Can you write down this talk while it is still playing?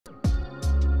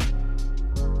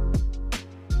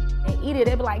eat it,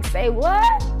 they'll be like, say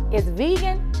what? It's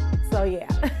vegan? So yeah.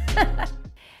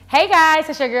 Hey guys,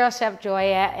 it's your girl Chef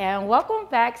Joya, and welcome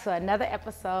back to another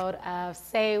episode of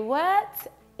Say What?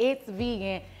 It's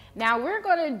Vegan. Now we're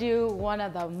gonna do one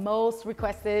of the most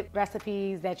requested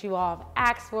recipes that you all have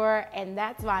asked for, and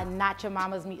that's my Not Your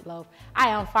Mama's meatloaf. I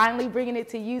am finally bringing it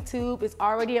to YouTube. It's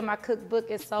already in my cookbook.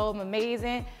 It's Soul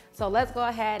Mah-mazing. So let's go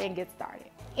ahead and get started.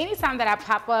 Anytime that I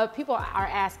pop up, people are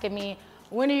asking me,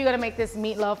 when are you gonna make this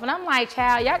meatloaf? And I'm like,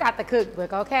 child, y'all got the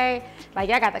cookbook, okay? Like,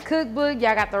 y'all got the cookbook,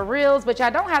 y'all got the reels, but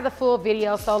y'all don't have the full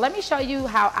video. So let me show you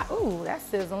how ooh, that's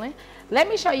sizzling. Let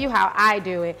me show you how I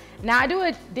do it. Now, I do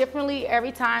it differently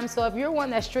every time. So if you're one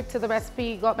that's strict to the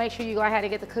recipe, make sure you go ahead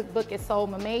and get the cookbook. It's Soul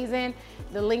Mah-mazing.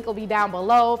 The link will be down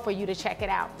below for you to check it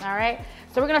out, all right?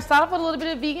 So we're gonna start off with a little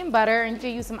bit of vegan butter, and you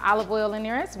can use some olive oil in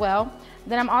there as well.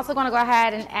 Then I'm also gonna go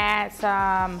ahead and add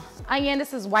some onion.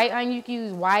 This is white onion. You can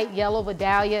use white, yellow,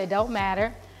 Vidalia, it don't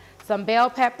matter. Some bell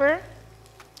pepper.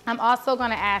 I'm also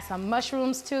gonna add some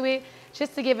mushrooms to it,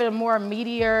 just to give it a more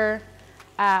meatier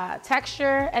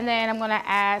texture. And then I'm gonna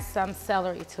add some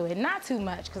celery to it. Not too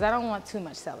much, because I don't want too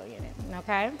much celery in it,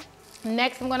 okay?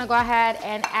 Next, I'm gonna go ahead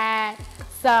and add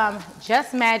some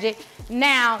Just Magic.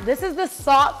 Now, this is the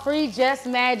salt-free Just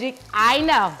Magic, I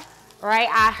know. Right,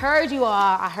 I heard you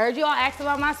all ask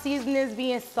about my seasonings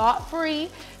being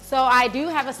salt-free. So I do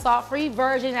have a salt-free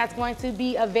version that's going to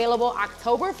be available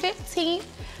October 15th.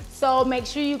 So make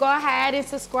sure you go ahead and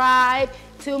subscribe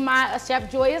to my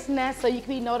Chef Joya's Nest so you can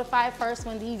be notified first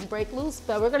when these break loose.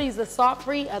 But we're gonna use the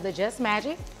salt-free of the Just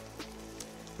Magic.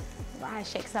 Go ahead and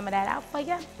shake some of that out for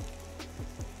you.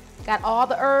 Got all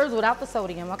the herbs without the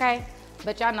sodium, okay?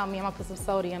 But y'all know me, I'm gonna put some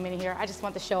sodium in here. I just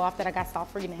want to show off that I got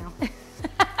salt-free now.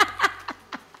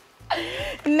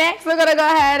 Next, we're gonna go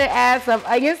ahead and add some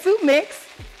onion soup mix.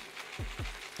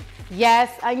 Yes,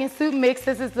 onion soup mix.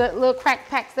 This is the little crack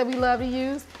packs that we love to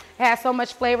use. It has so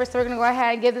much flavor, so we're gonna go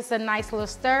ahead and give this a nice little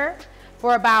stir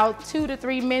for about 2 to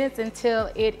 3 minutes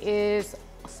until it is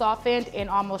softened and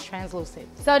almost translucent.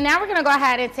 So now we're gonna go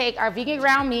ahead and take our vegan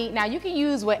ground meat. Now you can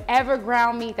use whatever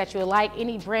ground meat that you like,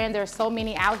 any brand. There's so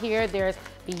many out here. There's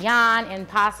Beyond,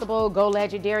 Impossible, Go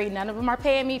Legendary. None of them are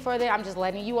paying me for that. I'm just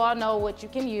letting you all know what you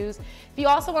can use. If you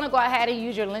also wanna go ahead and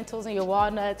use your lentils and your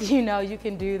walnuts, you know, you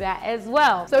can do that as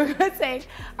well. So we're gonna take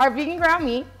our vegan ground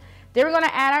meat. Then we're gonna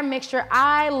add our mixture.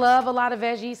 I love a lot of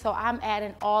veggies, so I'm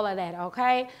adding all of that,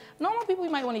 okay? Normal people,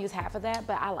 you might wanna use half of that,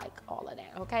 but I like all of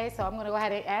that, okay? So I'm gonna go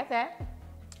ahead and add that.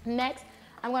 Next,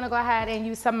 I'm gonna go ahead and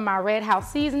use some of my Red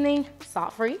House seasoning,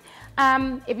 salt-free.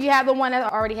 If you have the one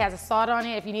that already has a salt on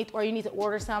it, you need to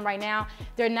order some right now.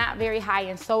 They're not very high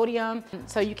in sodium,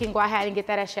 so you can go ahead and get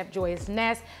that at Chef Joya's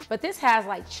Nest. But this has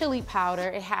like chili powder.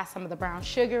 It has some of the brown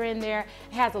sugar in there.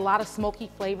 It has a lot of smoky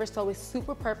flavor, so it's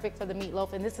super perfect for the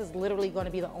meatloaf. And this is literally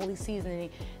gonna be the only seasoning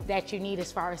that you need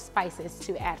as far as spices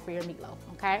to add for your meatloaf,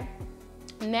 okay?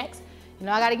 Next, you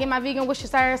know I gotta get my vegan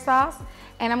Worcestershire sauce,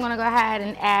 and I'm gonna go ahead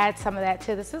and add some of that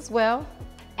to this as well.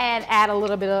 And add a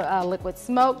little bit of liquid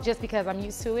smoke just because I'm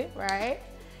used to it, right?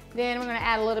 Then we're gonna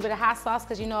add a little bit of hot sauce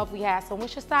because you know if we have some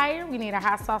Worcestershire, we need our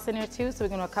hot sauce in there too. So we're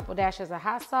gonna do a couple dashes of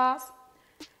hot sauce.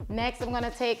 Next, I'm gonna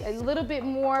take a little bit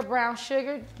more brown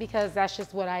sugar because that's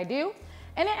just what I do.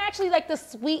 And then actually like the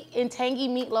sweet and tangy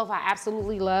meatloaf I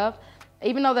absolutely love.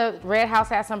 Even though the Red House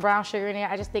has some brown sugar in there,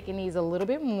 I just think it needs a little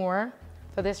bit more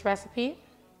for this recipe.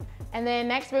 And then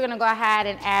next we're gonna go ahead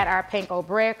and add our panko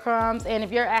breadcrumbs. And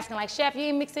if you're asking like, Chef, you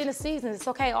ain't mixed in the seasons, it's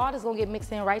okay, all this gonna get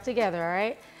mixed in right together, all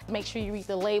right? Make sure you read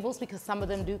the labels because some of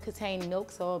them do contain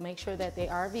milk, so make sure that they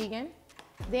are vegan.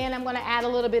 Then I'm gonna add a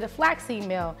little bit of flaxseed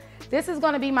meal. This is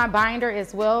gonna be my binder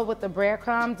as well with the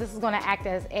breadcrumbs. This is gonna act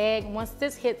as egg. Once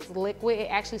this hits liquid, it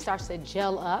actually starts to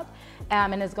gel up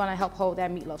and it's gonna help hold that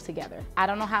meatloaf together. I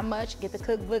don't know how much, get the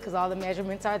cookbook because all the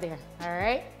measurements are there, all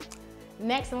right?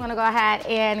 Next, I'm gonna go ahead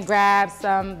and grab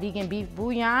some vegan beef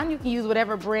bouillon. You can use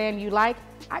whatever brand you like.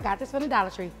 I got this from the Dollar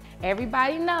Tree.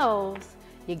 Everybody knows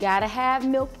you gotta have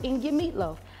milk in your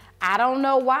meatloaf. I don't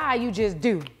know why, you just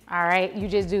do, all right? You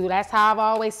just do. That's how I've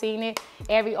always seen it.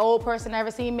 Every old person I ever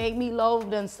seen make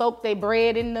meatloaf done soak their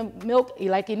bread in the milk.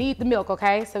 Like you need the milk,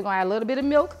 okay? So we're gonna add a little bit of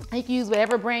milk. You can use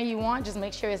whatever brand you want, just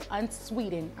make sure it's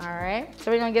unsweetened, all right?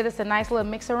 So we're gonna give this a nice little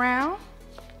mix around.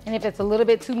 And if it's a little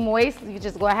bit too moist, you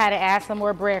just go ahead and add some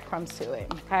more breadcrumbs to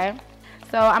it, okay?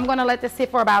 So I'm gonna let this sit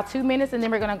for about 2 minutes and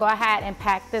then we're gonna go ahead and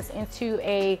pack this into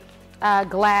a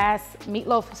glass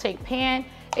meatloaf shaped pan.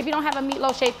 If you don't have a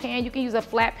meatloaf shaped pan, you can use a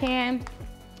flat pan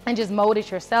and just mold it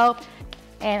yourself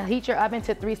and heat your oven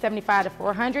to 375 to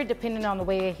 400 depending on the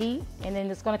way it heats. And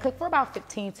then it's gonna cook for about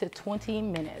 15 to 20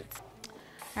 minutes.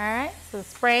 All right, so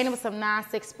spraying it with some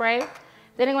non-stick spray.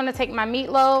 Then I'm gonna take my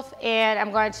meatloaf and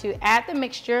I'm going to add the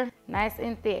mixture, nice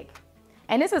and thick.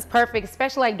 And this is perfect,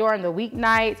 especially like during the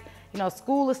weeknights. You know,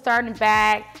 school is starting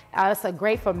back. It's a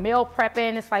great for meal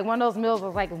prepping. It's like one of those meals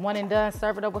that's like one and done.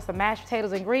 Serve it up with some mashed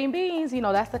potatoes and green beans. You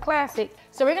know, that's the classic.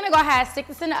 So we're gonna go ahead and stick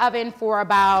this in the oven for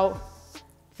about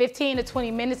 15 to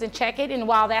 20 minutes and check it. And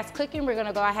while that's cooking, we're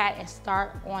gonna go ahead and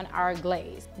start on our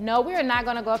glaze. No, we are not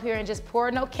gonna go up here and just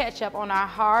pour no ketchup on our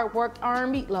hard worked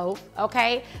earned meatloaf,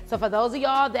 okay? So for those of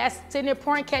y'all that's sitting there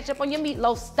pouring ketchup on your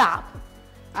meatloaf, stop,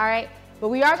 all right? But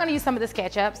we are gonna use some of this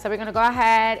ketchup. So we're gonna go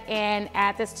ahead and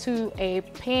add this to a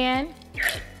pan.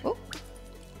 Ooh.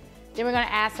 Then we're gonna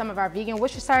add some of our vegan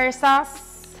Worcestershire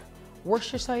sauce.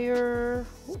 Worcestershire,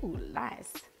 ooh,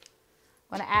 nice.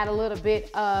 I'm gonna add a little bit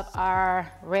of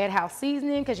our red house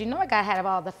seasoning because you know I gotta have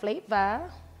all the flavor.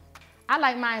 I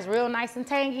like mine real nice and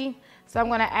tangy. So I'm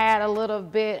gonna add a little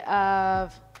bit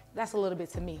of, that's a little bit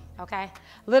to me, okay?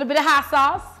 A little bit of hot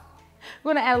sauce.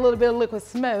 We're gonna add a little bit of liquid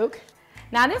smoke.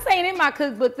 Now this ain't in my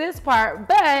cookbook, this part,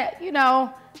 but you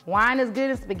know, wine is good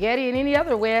in spaghetti and any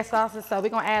other red sauces. So we're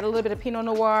gonna add a little bit of Pinot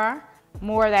Noir,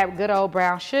 more of that good old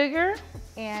brown sugar,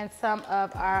 and some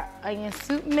of our onion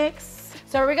soup mix.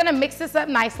 So we're gonna mix this up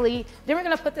nicely. Then we're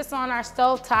gonna put this on our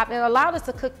stove top. It'll allow us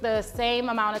to cook the same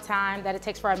amount of time that it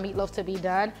takes for our meatloaf to be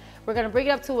done. We're gonna bring it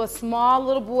up to a small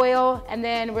little boil, and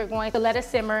then we're going to let it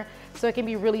simmer so it can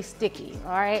be really sticky,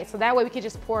 all right? So that way we can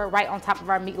just pour it right on top of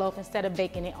our meatloaf instead of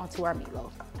baking it onto our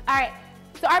meatloaf. All right,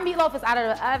 so our meatloaf is out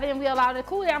of the oven. We allowed it to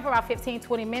cool down for about 15,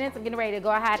 20 minutes. I'm getting ready to go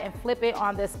ahead and flip it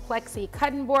on this plexi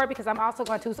cutting board because I'm also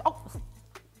going to, oh,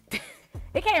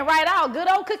 it came right out, good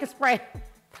old cooking spray.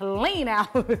 Clean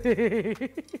out. All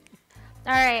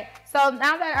right, so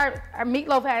now that our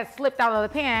meatloaf has slipped out of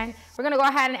the pan, we're gonna go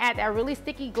ahead and add that really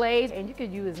sticky glaze, and you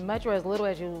can use as much or as little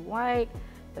as you like,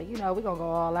 but you know, we're gonna go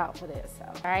all out for this. So,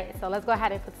 all right, so let's go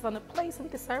ahead and put this on the plate so we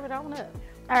can serve it on up.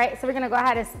 All right, so we're gonna go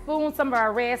ahead and spoon some of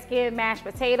our red skin mashed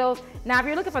potatoes. Now, if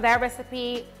you're looking for that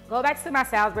recipe, go back to my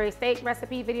Salisbury steak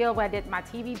recipe video where I did my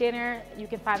TV dinner. You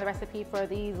can find the recipe for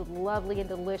these lovely and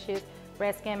delicious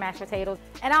red skin mashed potatoes.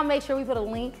 And I'll make sure we put a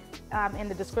link in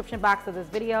the description box of this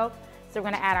video. So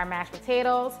we're gonna add our mashed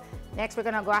potatoes. Next, we're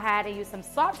gonna go ahead and use some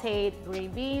sautéed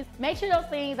green beans. Make sure those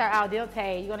things are al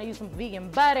dente. You're gonna use some vegan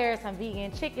butter, some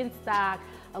vegan chicken stock,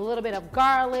 a little bit of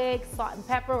garlic, salt and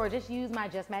pepper, or just use my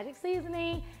Just Magic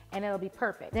seasoning, and it'll be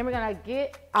perfect. Then we're gonna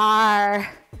get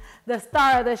the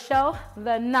star of the show,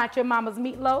 the Not Your Mama's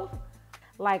meatloaf.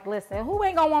 Like, listen, who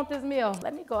ain't gonna want this meal?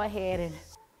 Let me go ahead and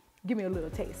give me a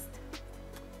little taste.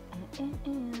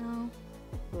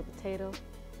 Little potato,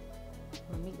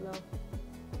 little meatloaf.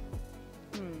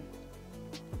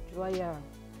 Joya.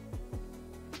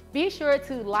 Be sure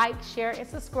to like, share, and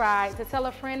subscribe, to tell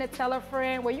a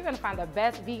friend where you're gonna find the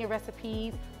best vegan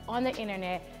recipes on the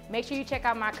internet. Make sure you check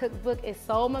out my cookbook. It's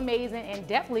Soul Mah-mazing, and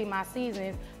definitely my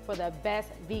seasonings for the best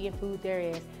vegan food there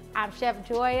is. I'm Chef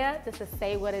Joya. This is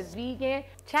Say What Is Vegan.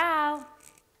 Ciao.